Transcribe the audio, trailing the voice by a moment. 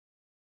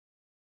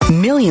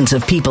Millions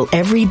of people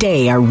every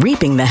day are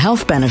reaping the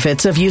health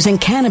benefits of using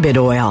cannabis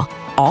oil,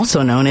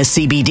 also known as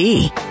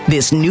CBD.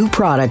 This new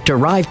product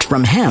derived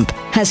from hemp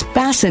has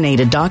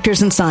fascinated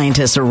doctors and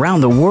scientists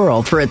around the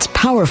world for its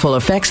powerful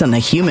effects on the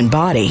human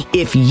body.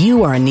 If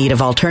you are in need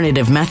of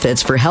alternative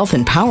methods for health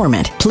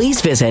empowerment, please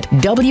visit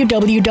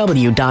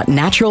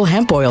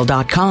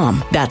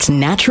www.naturalhempoil.com. That's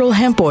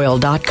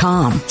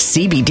naturalhempoil.com.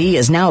 CBD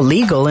is now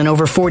legal in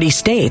over 40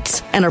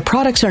 states, and our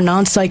products are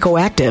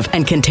non-psychoactive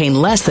and contain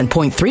less than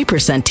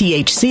 0.3%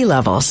 THC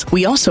levels.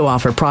 We also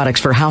offer products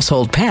for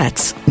household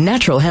pets.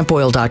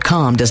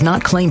 Naturalhempoil.com does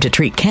not claim to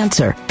treat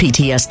cancer,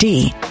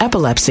 PTSD,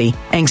 epilepsy,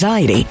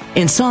 anxiety,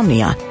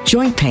 insomnia,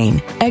 joint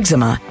pain,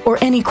 eczema, or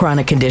any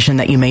chronic condition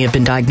that you may have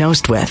been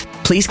diagnosed with.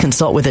 Please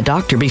consult with a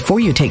doctor before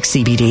you take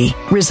CBD.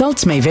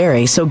 Results may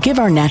vary, so give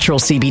our natural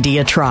CBD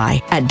a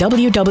try at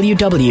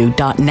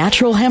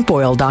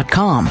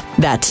www.naturalhempoil.com.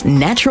 That's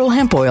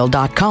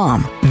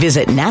naturalhempoil.com.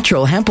 Visit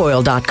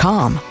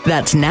naturalhempoil.com.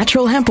 That's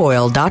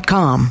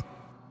naturalhempoil.com.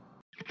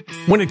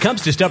 When it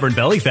comes to stubborn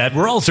belly fat,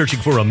 we're all searching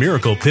for a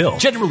miracle pill.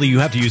 Generally, you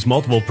have to use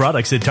multiple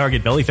products that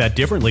target belly fat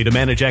differently to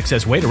manage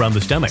excess weight around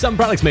the stomach. Some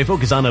products may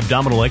focus on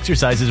abdominal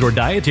exercises or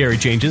dietary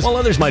changes, while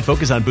others might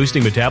focus on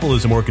boosting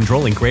metabolism or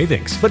controlling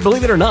cravings. But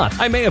believe it or not,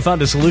 I may have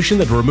found a solution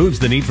that removes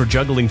the need for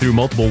juggling through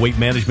multiple weight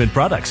management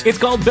products. It's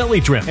called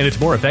Belly Trim, and it's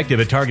more effective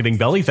at targeting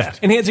belly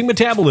fat, enhancing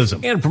metabolism,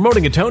 and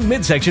promoting a toned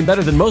midsection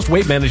better than most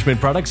weight management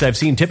products I've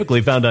seen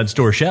typically found on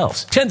store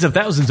shelves. Tens of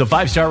thousands of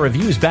 5-star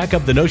reviews back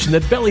up the notion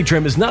that Belly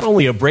Trim is not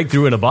only a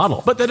breakthrough in a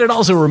bottle, but that it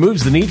also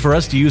removes the need for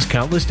us to use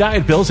countless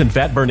diet pills and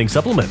fat-burning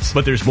supplements.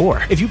 But there's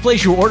more. If you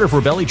place your order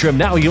for Belly Trim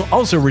now, you'll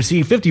also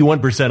receive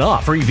 51%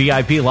 off, free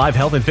VIP live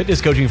health and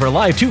fitness coaching for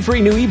life, 2 free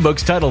new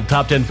ebooks titled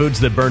Top 10 Foods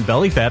That Burn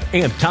Belly Fat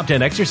and Top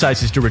 10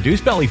 Exercises to Reduce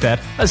Belly Fat,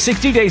 a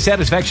 60-day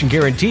satisfaction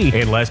guarantee,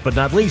 and last but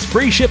not least,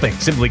 free shipping.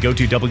 Simply go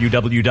to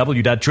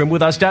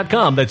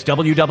www.trimwithus.com. That's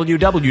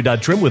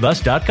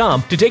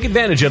www.trimwithus.com to take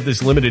advantage of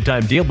this limited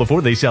time deal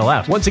before they sell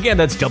out. Once again,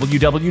 that's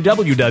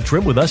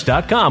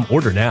www.trimwithus.com.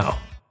 Order now.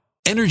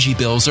 Energy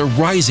bills are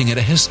rising at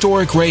a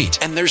historic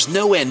rate, and there's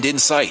no end in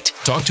sight.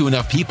 Talk to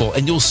enough people,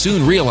 and you'll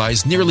soon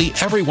realize nearly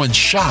everyone's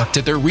shocked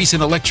at their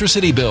recent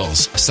electricity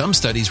bills. Some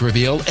studies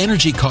reveal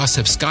energy costs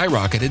have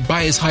skyrocketed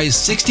by as high as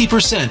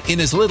 60%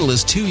 in as little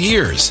as 2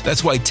 years.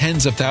 That's why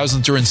tens of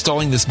thousands are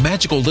installing this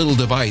magical little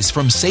device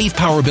from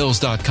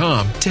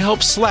SavePowerBills.com to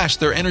help slash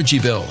their energy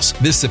bills.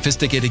 This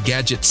sophisticated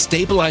gadget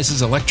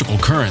stabilizes electrical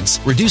currents,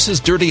 reduces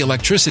dirty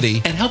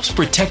electricity, and helps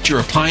protect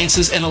your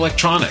appliances and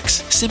electronics.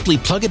 Simply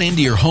plug it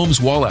into your home's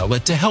wall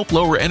outlet to help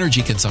lower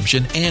energy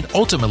consumption and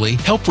ultimately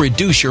help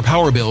reduce your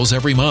power bills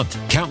every month.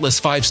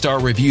 Countless 5-star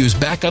reviews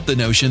back up the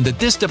notion that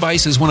this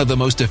device is one of the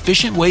most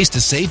efficient ways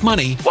to save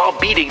money while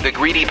beating the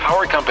greedy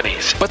power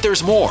companies. But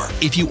there's more.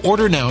 If you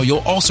order now, you'll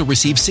also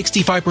receive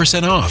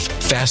 65% off,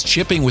 fast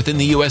shipping within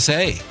the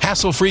USA,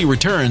 hassle-free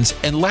returns,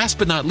 and last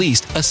but not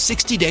least, a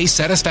 60-day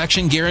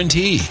satisfaction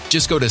guarantee.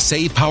 Just go to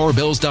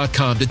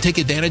SavePowerBills.com to take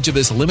advantage of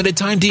this limited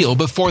time deal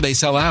before they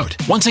sell out.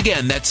 Once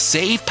again, that's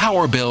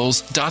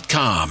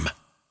SavePowerBills.com.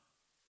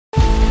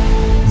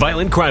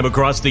 Violent crime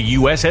across the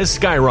U.S. has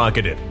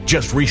skyrocketed.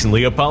 Just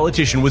recently, a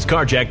politician was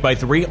carjacked by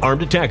 3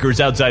 armed attackers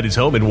outside his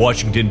home in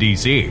Washington,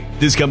 D.C.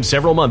 This comes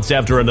several months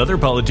after another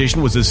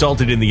politician was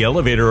assaulted in the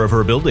elevator of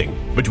her building.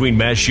 Between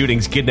mass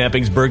shootings,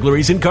 kidnappings,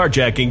 burglaries, and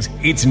carjackings,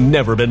 it's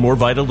never been more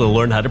vital to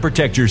learn how to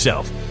protect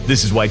yourself.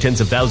 This is why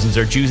tens of thousands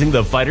are choosing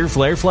the Fighter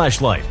Flare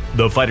flashlight.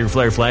 The Fighter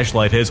Flare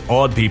flashlight has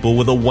awed people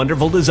with a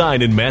wonderful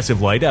design and massive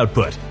light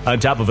output. On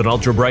top of an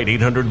ultra-bright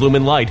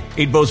 800-lumen light,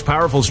 it boasts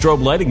powerful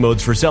strobe lighting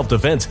modes for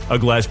self-defense, a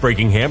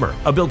glass-breaking hammer,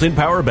 a built-in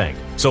power bank,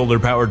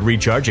 solar-powered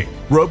recharging,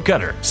 rope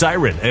cutter,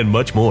 siren, and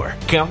much more.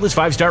 Countless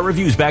 5-star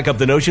reviews back up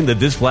the notion that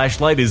this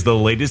flashlight is the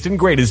latest and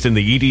greatest in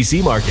the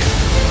EDC market.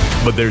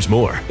 But there's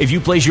more. If you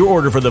place your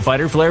order for the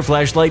Fighter Flare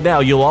flashlight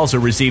now, you'll also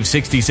receive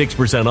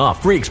 66%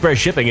 off, free express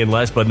shipping, and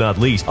last but not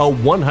least, a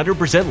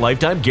 100%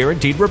 lifetime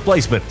guaranteed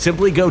replacement.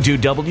 Simply go to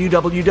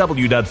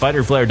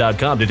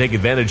www.fighterflare.com to take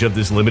advantage of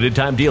this limited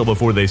time deal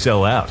before they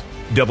sell out.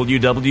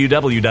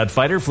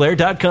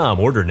 www.fighterflare.com.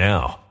 Order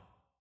now.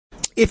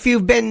 If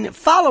you've been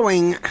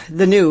following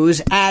the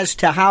news as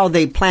to how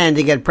they plan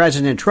to get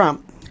President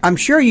Trump, I'm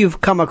sure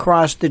you've come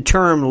across the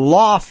term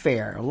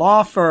lawfare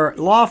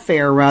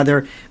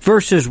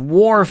versus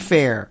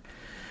warfare.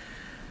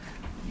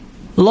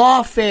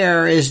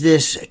 Lawfare is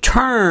this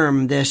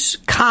term, this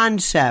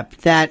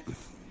concept that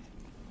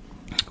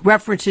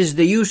references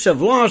the use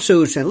of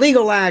lawsuits and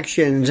legal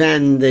actions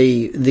and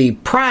the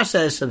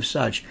process of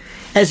such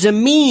as a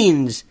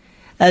means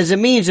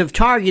of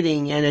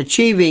targeting and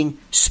achieving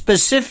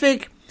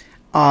specific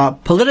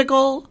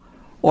political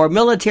or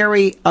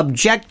military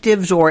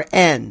objectives or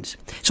ends.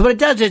 So what it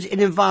does is it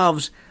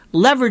involves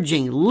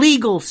leveraging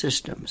legal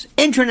systems,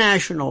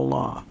 international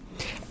law,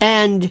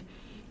 and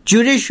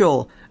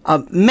judicial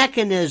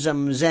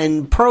mechanisms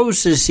and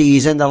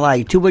processes and the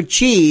like to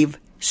achieve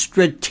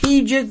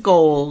strategic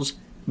goals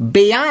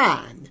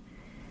beyond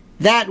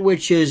that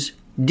which is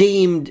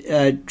deemed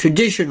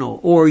traditional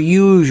or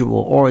usual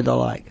or the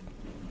like.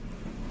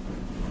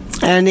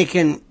 And it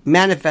can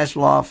manifest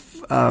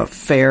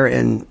lawfare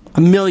in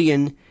a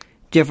million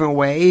different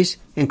ways,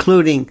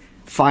 including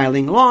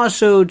filing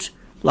lawsuits,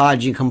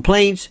 lodging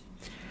complaints,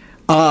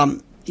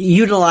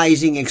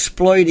 utilizing,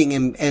 exploiting,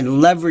 and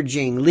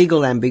leveraging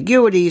legal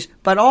ambiguities,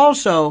 but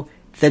also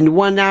the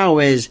one now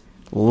is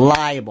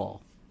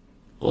libel.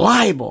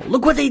 Libel.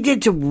 Look what they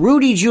did to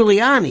Rudy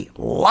Giuliani.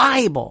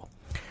 Libel.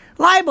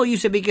 Libel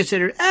used to be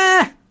considered,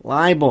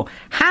 libel.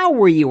 How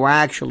were you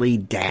actually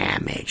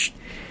damaged?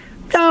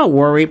 Don't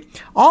worry.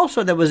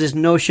 Also, there was this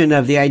notion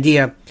of the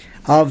idea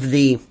of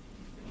the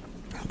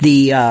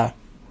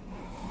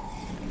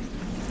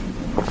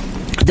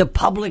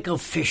public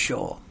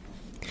official.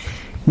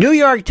 New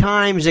York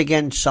Times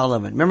against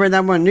Sullivan. Remember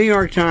that one? New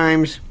York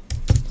Times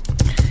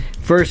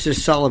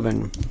versus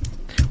Sullivan.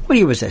 What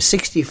year was that?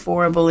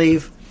 64, I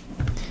believe.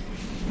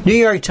 New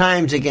York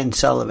Times against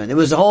Sullivan. It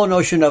was the whole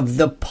notion of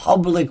the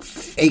public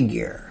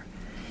figure.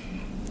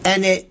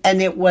 And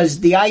it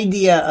was the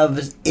idea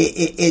of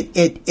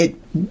it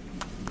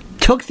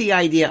took the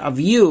idea of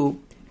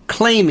you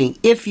claiming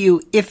if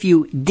you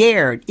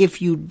dared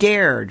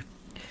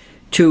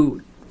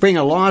to bring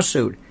a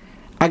lawsuit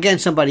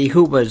against somebody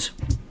who was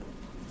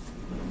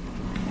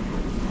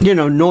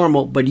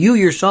normal, but you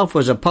yourself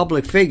was a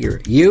public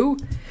figure. You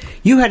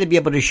had to be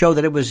able to show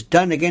that it was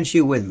done against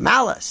you with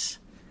malice.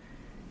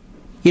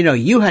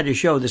 You had to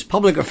show this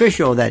public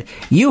official that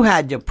you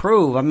had to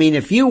prove. I mean,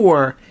 if you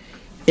were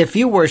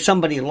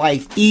somebody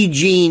like E.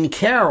 Jean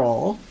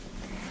Carroll,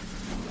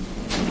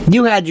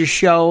 you had to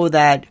show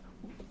that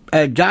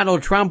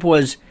Donald Trump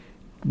was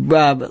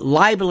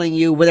libeling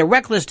you with a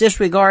reckless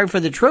disregard for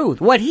the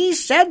truth. What he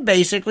said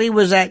basically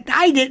was that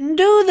I didn't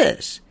do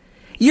this.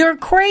 You're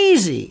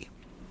crazy.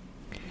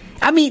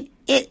 I mean,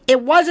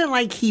 it wasn't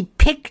like he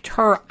picked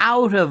her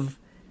out of,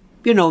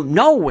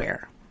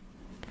 nowhere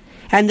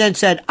and then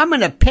said, I'm going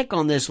to pick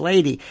on this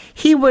lady.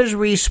 He was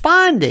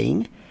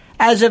responding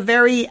as a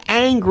very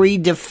angry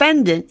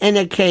defendant in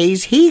a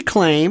case he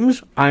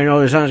claims, I know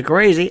this sounds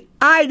crazy,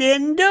 I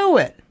didn't do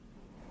it.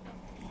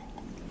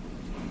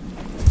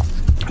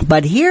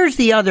 But here's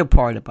the other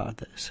part about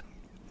this.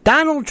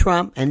 Donald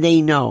Trump, and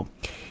they know,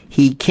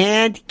 he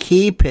can't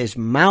keep his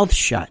mouth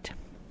shut.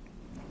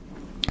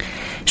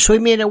 So he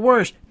made it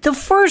worse. The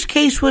first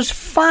case was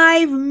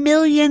 $5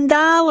 million.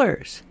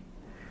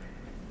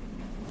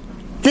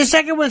 The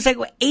second one's like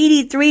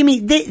 $83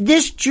 million.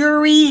 This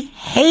jury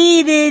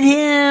hated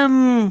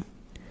him.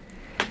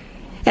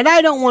 And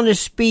I don't want to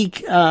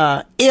speak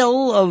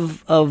ill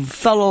of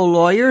fellow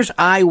lawyers.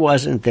 I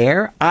wasn't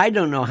there. I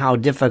don't know how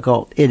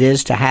difficult it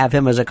is to have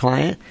him as a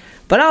client.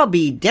 But I'll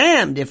be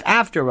damned if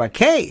after a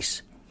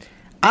case,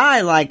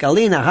 I, like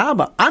Alina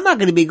Habba, I'm not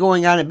going to be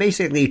going out and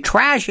basically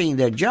trashing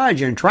the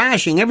judge and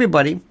trashing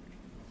everybody,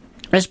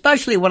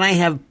 especially when I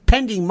have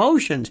pending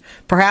motions,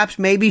 perhaps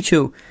maybe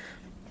to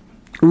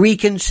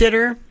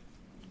reconsider,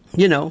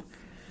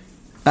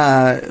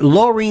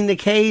 lowering the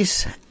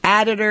case,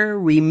 added her,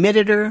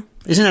 remitted her.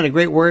 Isn't that a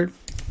great word?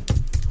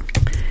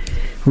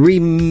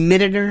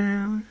 Remitted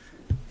her.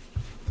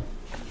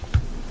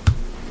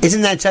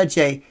 Isn't that such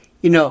a,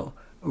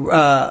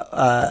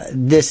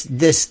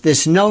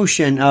 this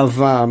notion of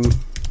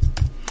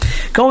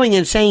going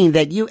and saying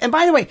that you, and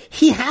by the way,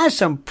 he has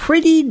some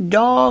pretty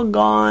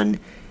doggone,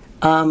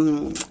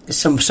 some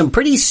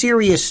pretty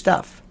serious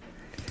stuff.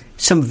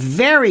 Some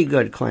very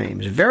good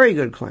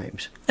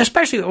claims,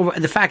 especially over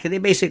the fact that they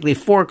basically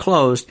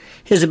foreclosed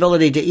his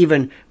ability to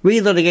even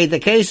relitigate the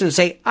case and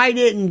say, I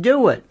didn't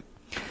do it.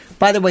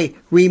 By the way,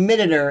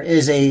 remitted her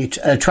is a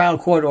trial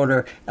court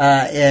order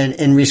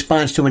in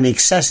response to an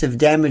excessive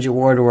damage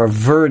award or a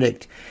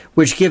verdict,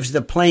 which gives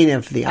the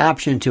plaintiff the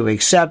option to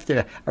accept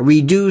a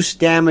reduced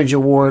damage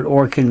award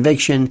or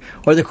conviction,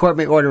 or the court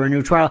may order a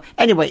new trial.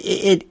 Anyway,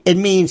 it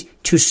means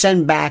to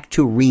send back,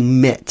 to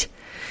remit.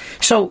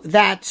 So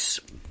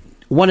that's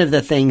one of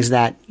the things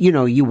that,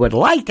 you would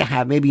like to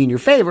have maybe in your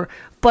favor.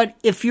 But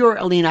if you're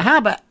Alina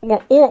Habba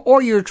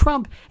or you're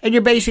Trump and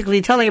you're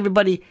basically telling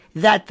everybody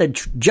that the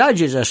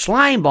judge is a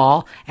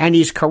slimeball and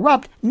he's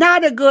corrupt,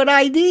 not a good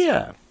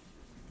idea.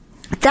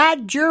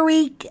 That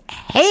jury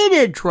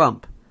hated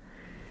Trump.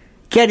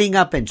 Getting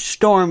up and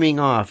storming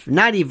off,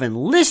 not even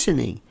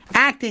listening,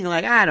 acting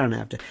like I don't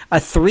have to. A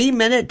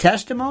 3-minute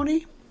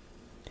testimony?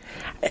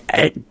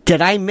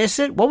 Did I miss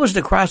it? What was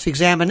the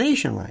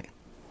cross-examination like?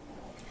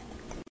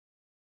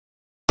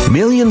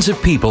 Millions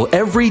of people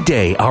every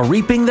day are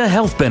reaping the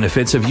health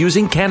benefits of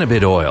using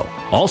cannabis oil,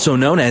 also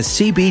known as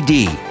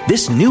CBD.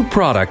 This new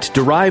product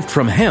derived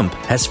from hemp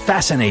has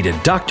fascinated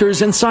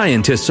doctors and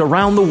scientists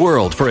around the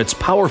world for its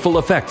powerful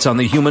effects on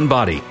the human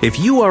body. If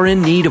you are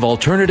in need of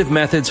alternative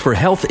methods for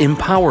health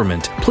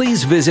empowerment,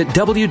 please visit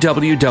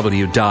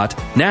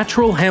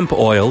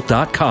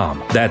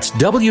www.naturalhempoil.com. That's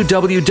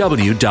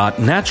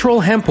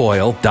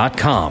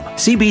www.naturalhempoil.com.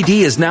 CBD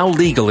is now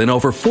legal in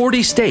over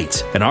 40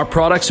 states, and our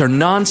products are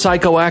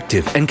non-psychoactive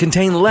active and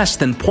contain less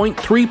than 0.3%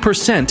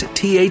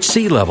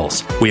 THC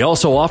levels. We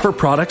also offer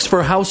products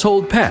for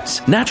household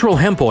pets.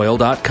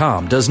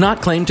 NaturalHempOil.com does not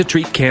claim to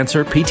treat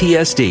cancer,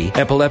 PTSD,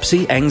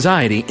 epilepsy,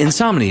 anxiety,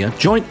 insomnia,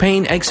 joint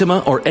pain, eczema,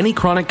 or any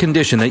chronic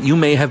condition that you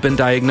may have been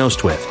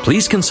diagnosed with.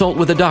 Please consult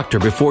with a doctor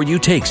before you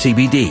take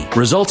CBD.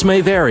 Results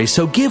may vary,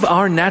 so give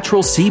our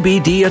natural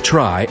CBD a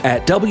try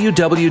at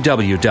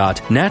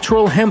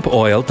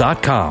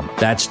www.naturalhempoil.com.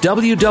 That's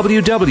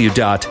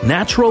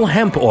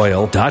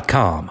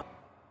www.naturalhempoil.com.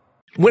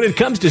 When it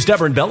comes to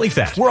stubborn belly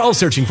fat, we're all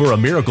searching for a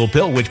miracle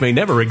pill which may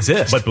never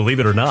exist. But believe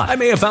it or not, I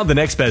may have found the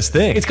next best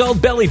thing. It's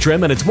called Belly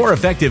Trim, and it's more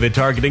effective at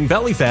targeting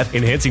belly fat,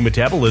 enhancing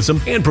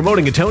metabolism, and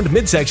promoting a toned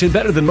midsection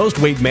better than most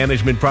weight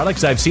management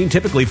products I've seen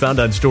typically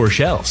found on store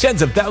shelves.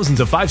 Tens of thousands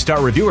of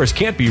 5-star reviewers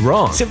can't be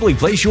wrong. Simply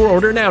place your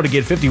order now to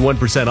get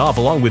 51% off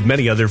along with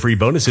many other free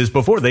bonuses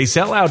before they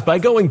sell out by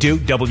going to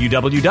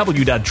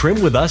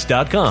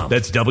www.trimwithus.com.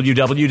 That's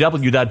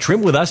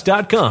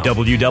www.trimwithus.com.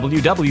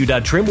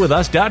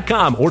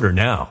 www.trimwithus.com. Order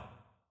now.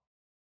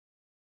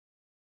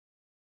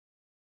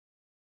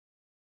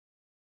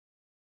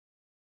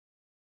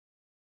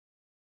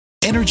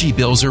 Energy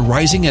bills are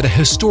rising at a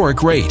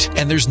historic rate,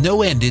 and there's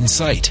no end in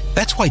sight.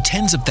 That's why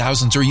tens of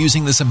thousands are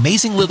using this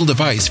amazing little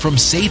device from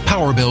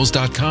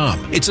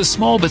SavePowerBills.com. It's a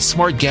small but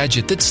smart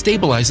gadget that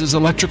stabilizes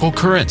electrical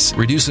currents,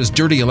 reduces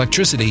dirty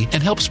electricity,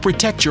 and helps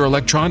protect your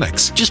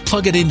electronics. Just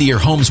plug it into your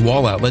home's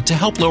wall outlet to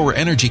help lower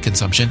energy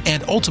consumption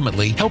and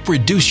ultimately help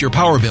reduce your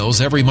power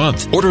bills every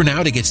month. Order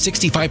now to get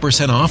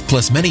 65% off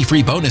plus many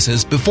free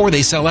bonuses before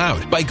they sell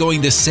out by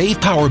going to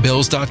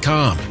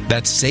SavePowerBills.com.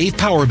 That's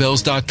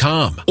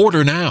SavePowerBills.com.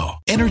 Order now.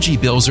 Energy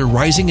bills are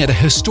rising at a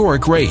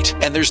historic rate,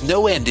 and there's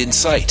no end in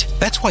sight.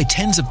 That's why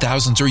tens of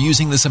thousands are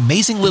using this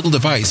amazing little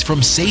device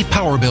from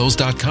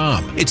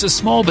SavePowerBills.com. It's a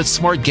small but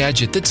smart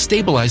gadget that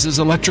stabilizes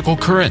electrical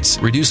currents,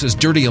 reduces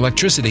dirty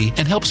electricity,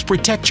 and helps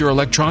protect your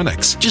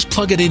electronics. Just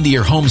plug it into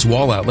your home's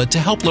wall outlet to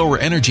help lower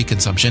energy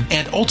consumption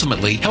and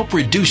ultimately help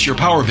reduce your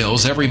power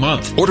bills every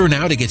month. Order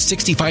now to get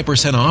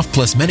 65% off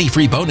plus many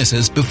free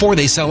bonuses before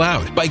they sell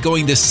out by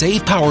going to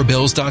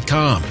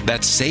SavePowerBills.com.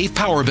 That's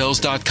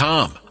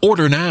SavePowerBills.com.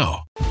 Order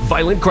now.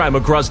 Violent crime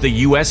across the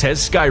U.S.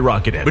 has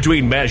skyrocketed.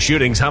 Between mass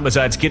shootings,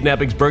 homicides,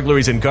 kidnappings,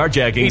 burglaries, and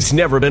carjackings, it's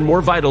never been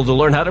more vital to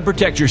learn how to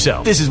protect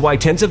yourself. This is why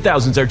tens of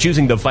thousands are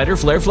choosing the Fighter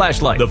Flare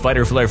flashlight. The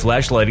Fighter Flare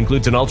flashlight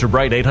includes an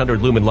ultra-bright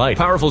 800 lumen light,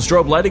 powerful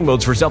strobe lighting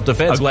modes for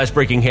self-defense, a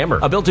glass-breaking hammer,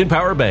 a built-in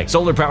power bank,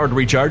 solar-powered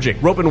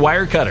recharging, rope and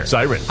wire cutter,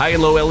 siren, high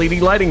and low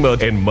LED lighting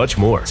mode, and much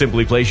more.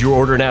 Simply place your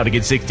order now to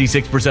get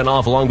 66%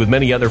 off along with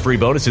many other free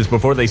bonuses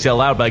before they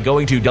sell out by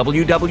going to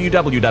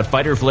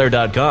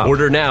www.fighterflare.com.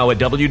 Order now at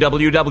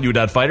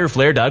www.fighterflare.com.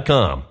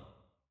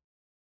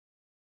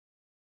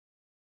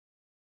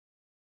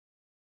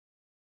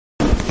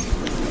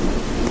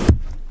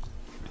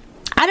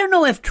 I don't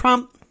know if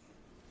Trump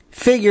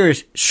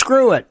figures,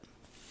 screw it,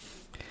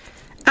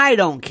 I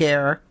don't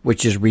care,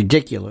 which is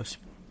ridiculous.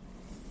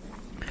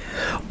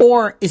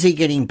 Or is he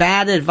getting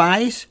bad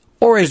advice?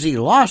 Or has he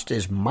lost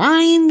his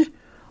mind?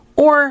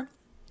 Or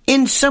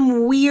in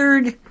some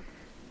weird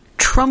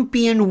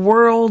Trumpian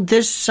world,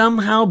 this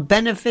somehow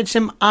benefits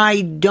him?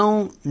 I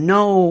don't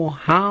know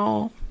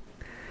how.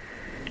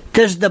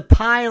 Does the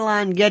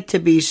pylon get to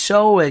be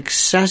so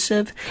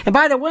excessive? And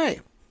by the way,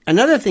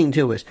 another thing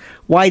too is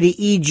why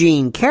the E.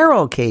 Jean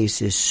Carroll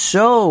case is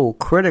so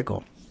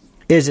critical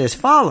is as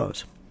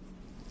follows.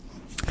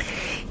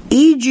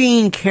 E.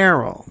 Jean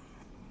Carroll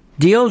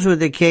deals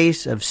with a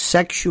case of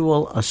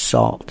sexual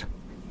assault.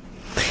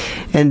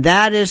 And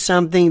that is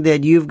something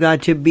that you've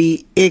got to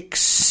be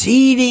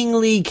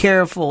exceedingly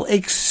careful,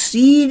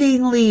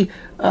 exceedingly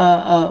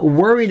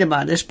worried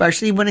about,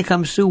 especially when it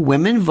comes to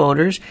women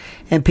voters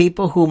and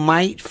people who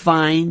might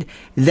find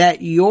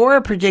that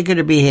your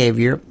particular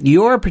behavior,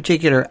 your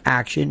particular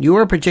action,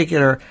 your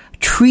particular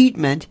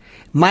treatment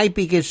might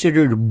be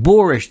considered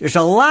boorish. There's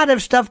a lot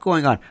of stuff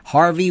going on.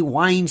 Harvey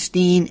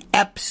Weinstein,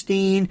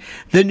 Epstein,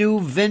 the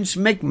new Vince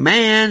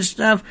McMahon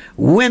stuff,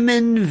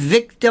 women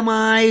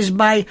victimized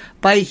by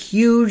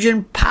huge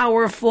and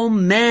powerful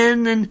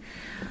men. And,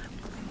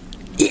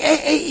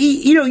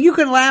 you know, you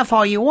can laugh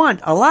all you want.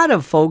 A lot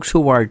of folks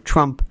who are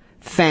Trump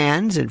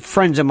fans and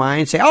friends of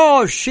mine say,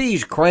 oh,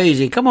 she's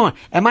crazy. Come on.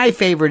 And my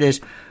favorite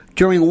is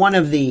during one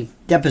of the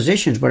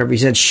depositions, whatever he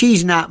said,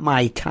 she's not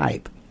my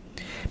type.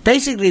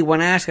 Basically,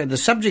 when asked, the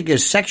subject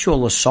is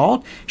sexual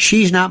assault,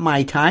 she's not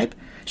my type,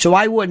 so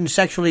I wouldn't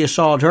sexually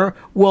assault her.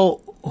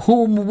 Well,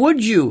 whom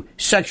would you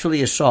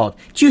sexually assault?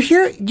 Do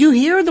you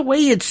hear the way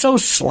it's so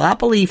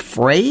sloppily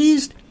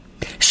phrased?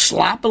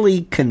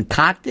 Sloppily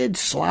concocted?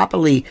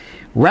 Sloppily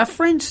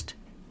referenced?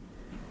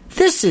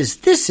 This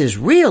is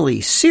really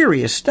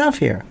serious stuff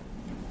here.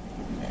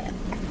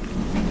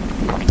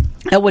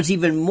 And what's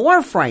even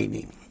more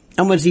frightening,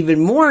 and what's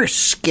even more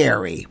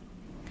scary,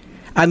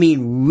 I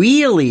mean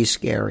really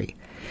scary,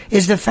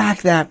 is the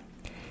fact that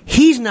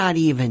he's not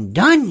even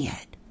done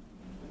yet.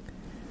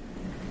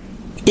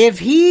 If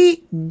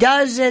he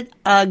does it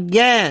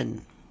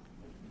again,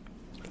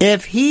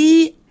 if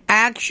he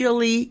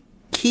actually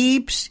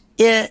keeps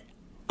it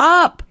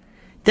up.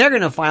 They're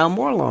going to file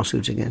more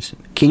lawsuits against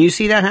him. Can you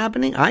see that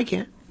happening? I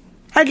can.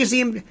 I can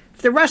see him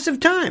for the rest of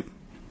time.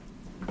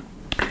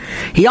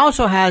 He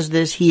also has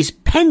this, he's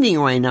pending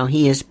right now.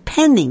 He is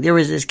pending. There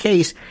was this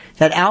case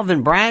that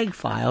Alvin Bragg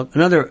filed,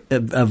 another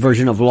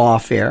version of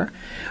Lawfare,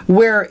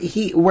 where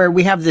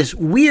we have this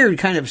weird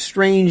kind of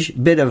strange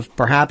bit of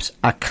perhaps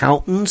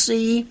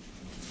accountancy,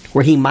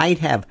 where he might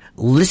have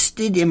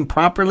listed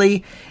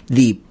improperly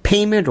the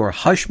payment or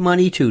hush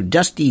money to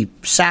Dusty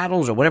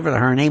Saddles or whatever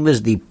her name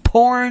is, the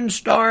porn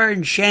star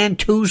and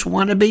chanteuse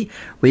wannabe.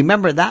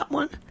 Remember that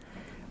one?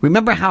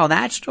 Remember how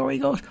that story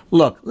goes?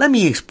 Look, let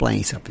me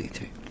explain something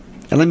to you.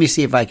 And let me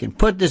see if I can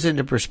put this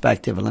into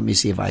perspective, and let me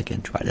see if I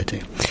can try to tell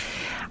you.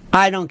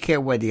 I don't care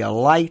whether you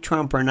like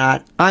Trump or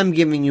not. I'm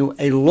giving you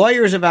a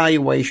lawyer's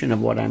evaluation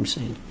of what I'm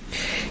saying.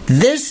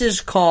 This is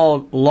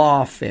called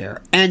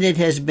Lawfare, and it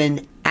has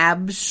been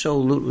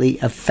absolutely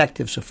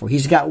effective so far.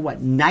 He's got,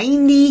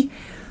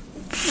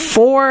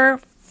 94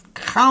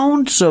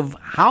 counts of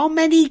how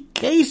many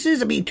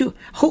cases? I mean,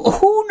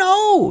 who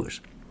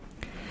knows?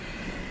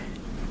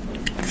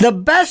 The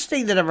best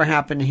thing that ever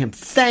happened to him,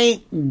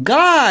 thank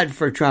God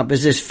for Trump,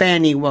 is this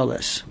Fannie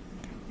Willis.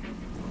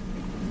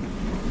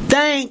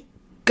 Thank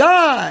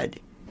God.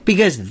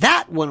 Because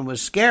that one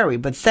was scary,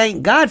 but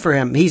thank God for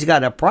him, he's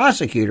got a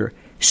prosecutor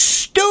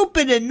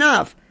stupid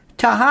enough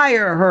to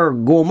hire her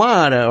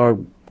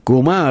Gumaro,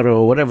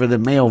 or whatever the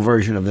male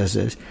version of this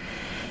is.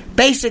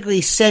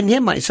 Basically send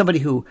him money, somebody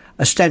who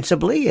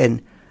ostensibly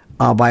and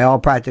by all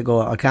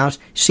practical accounts,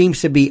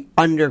 seems to be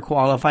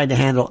underqualified to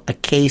handle a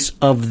case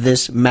of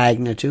this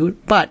magnitude,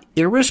 but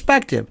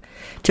irrespective,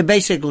 to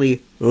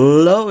basically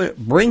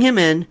bring him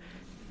in,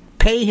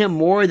 pay him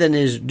more than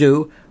is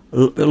due,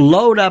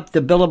 load up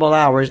the billable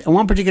hours. In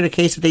one particular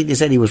case, I think they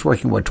said he was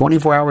working,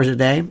 24 hours a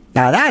day?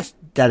 Now that's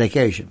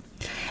dedication.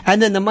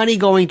 And then the money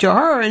going to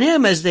her and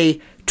him as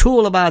they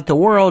tool about the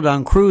world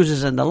on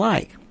cruises and the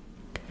like.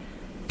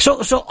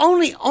 So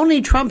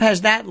only Trump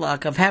has that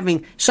luck of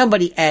having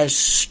somebody as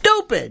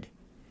stupid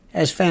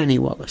as Fannie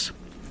Willis.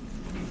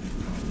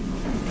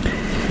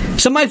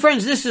 So my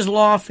friends, this is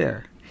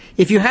Lawfare.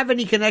 If you have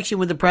any connection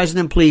with the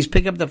president, please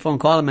pick up the phone,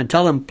 call him, and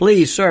tell him,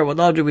 please, sir,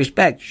 with all due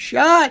respect,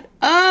 shut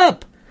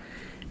up.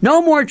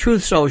 No more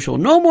Truth Social.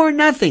 No more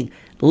nothing.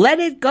 Let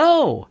it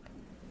go.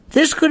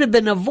 This could have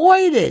been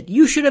avoided.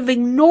 You should have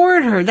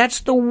ignored her.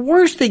 That's the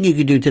worst thing you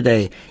could do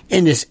today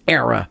in this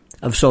era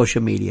of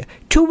social media,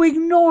 to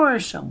ignore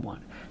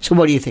someone. So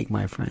what do you think,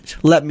 my friends?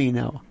 Let me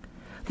know.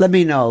 Let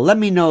me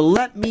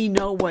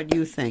know what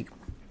you think.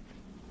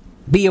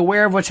 Be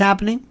aware of what's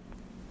happening.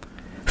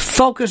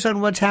 Focus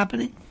on what's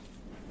happening.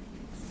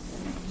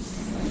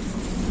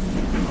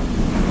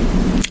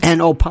 And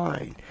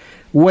opine.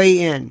 Weigh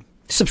in.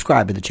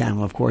 Subscribe to the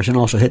channel, of course, and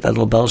also hit that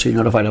little bell so you're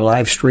notified of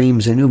live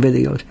streams and new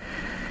videos.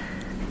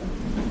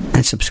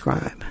 And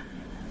subscribe.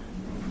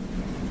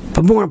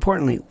 But more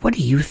importantly, what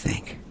do you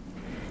think?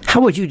 How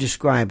would you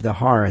describe the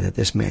horror that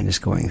this man is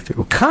going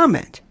through?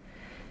 Comment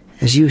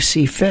as you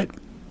see fit.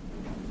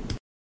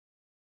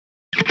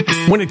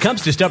 When it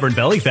comes to stubborn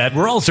belly fat,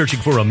 we're all searching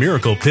for a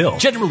miracle pill.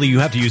 Generally, you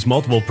have to use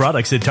multiple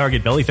products that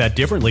target belly fat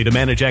differently to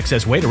manage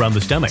excess weight around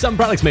the stomach. Some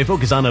products may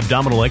focus on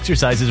abdominal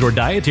exercises or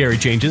dietary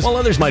changes, while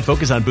others might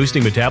focus on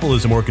boosting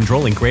metabolism or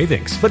controlling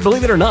cravings. But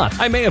believe it or not,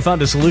 I may have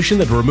found a solution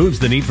that removes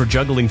the need for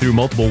juggling through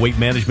multiple weight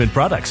management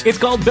products. It's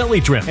called Belly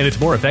Trim, and it's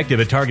more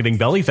effective at targeting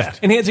belly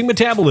fat, enhancing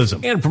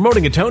metabolism, and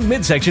promoting a toned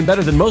midsection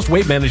better than most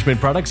weight management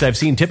products I've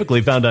seen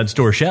typically found on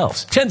store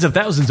shelves. Tens of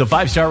thousands of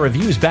 5-star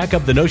reviews back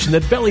up the notion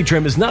that Belly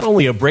Trim is not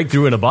only a breakthrough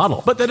in a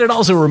bottle, but that it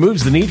also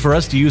removes the need for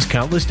us to use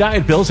countless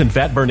diet pills and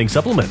fat-burning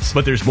supplements.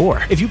 But there's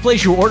more. If you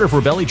place your order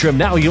for Belly Trim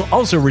now, you'll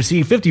also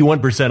receive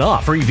 51%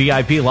 off, free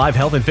VIP live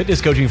health and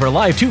fitness coaching for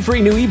life, 2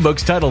 free new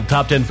ebooks titled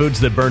Top 10 Foods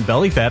That Burn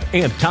Belly Fat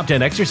and Top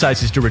 10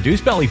 Exercises to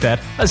Reduce Belly Fat,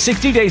 a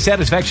 60-day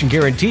satisfaction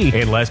guarantee,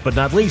 and last but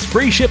not least,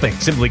 free shipping.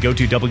 Simply go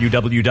to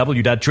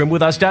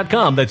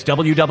www.trimwithus.com. That's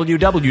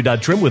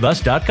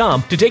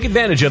www.trimwithus.com to take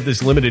advantage of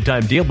this limited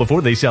time deal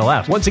before they sell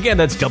out. Once again,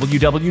 that's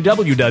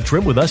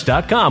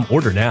www.trimwithus.com.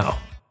 Order now.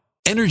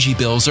 Energy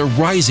bills are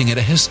rising at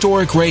a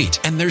historic rate,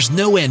 and there's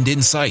no end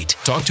in sight.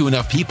 Talk to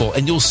enough people,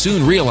 and you'll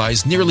soon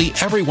realize nearly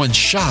everyone's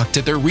shocked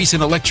at their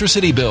recent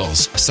electricity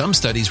bills. Some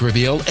studies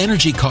reveal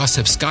energy costs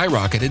have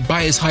skyrocketed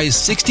by as high as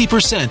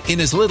 60%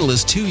 in as little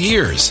as 2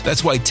 years.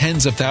 That's why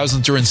tens of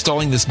thousands are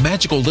installing this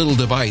magical little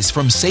device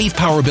from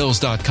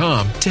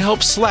SavePowerBills.com to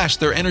help slash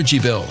their energy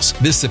bills.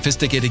 This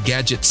sophisticated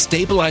gadget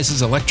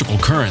stabilizes electrical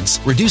currents,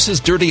 reduces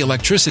dirty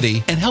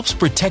electricity, and helps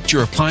protect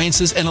your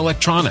appliances and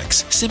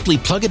electronics. Simply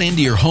plug it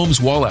into your home's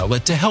wall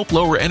outlet to help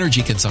lower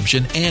energy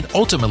consumption and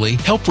ultimately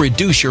help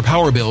reduce your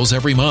power bills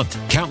every month.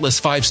 Countless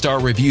 5-star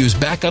reviews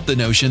back up the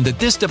notion that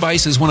this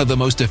device is one of the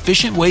most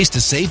efficient ways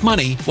to save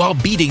money while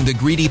beating the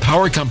greedy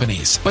power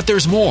companies. But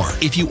there's more.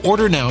 If you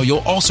order now, you'll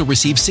also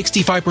receive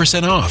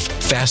 65% off,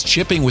 fast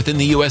shipping within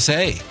the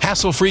USA,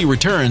 hassle-free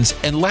returns,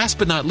 and last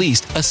but not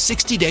least, a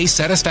 60-day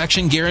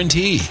satisfaction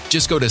guarantee.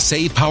 Just go to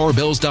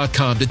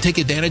SavePowerBills.com to take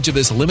advantage of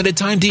this limited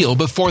time deal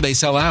before they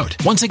sell out.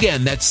 Once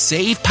again, that's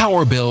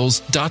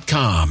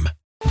SavePowerBills.com.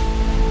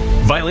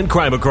 Violent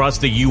crime across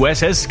the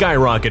U.S. has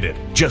skyrocketed.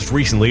 Just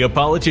recently, a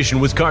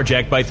politician was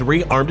carjacked by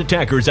 3 armed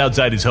attackers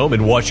outside his home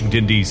in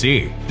Washington,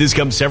 D.C. This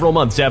comes several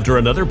months after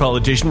another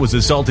politician was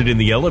assaulted in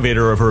the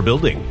elevator of her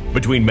building.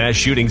 Between mass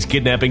shootings,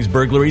 kidnappings,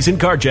 burglaries, and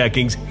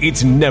carjackings,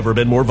 it's never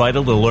been more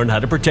vital to learn how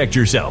to protect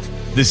yourself.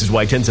 This is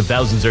why tens of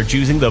thousands are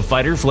choosing the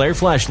Fighter Flare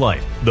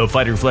flashlight. The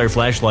Fighter Flare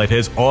flashlight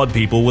has awed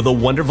people with a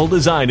wonderful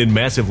design and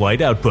massive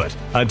light output.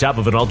 On top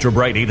of an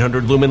ultra-bright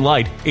 800-lumen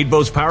light, it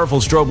boasts powerful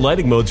strobe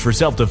lighting modes for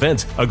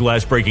self-defense, a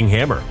glass-breaking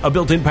hammer, a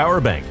built-in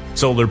power bank,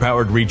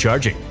 solar-powered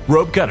recharging,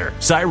 rope cutter,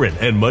 siren,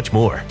 and much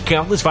more.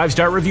 Countless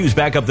 5-star reviews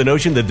back up the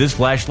notion that this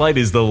flashlight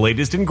is the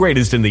latest and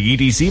greatest in the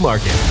EDC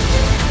market.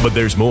 But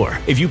there's more.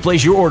 If you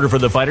place your order for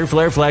the Fighter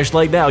Flare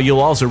flashlight now, you'll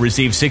also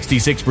receive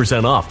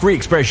 66% off, free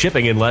express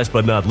shipping, and last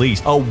but not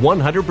least, a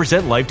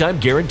 100% lifetime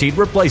guaranteed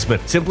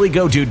replacement. Simply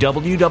go to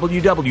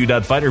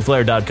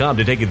www.fighterflare.com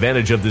to take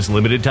advantage of this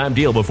limited time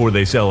deal before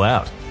they sell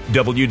out.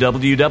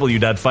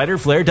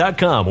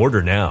 www.fighterflare.com.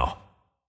 Order now.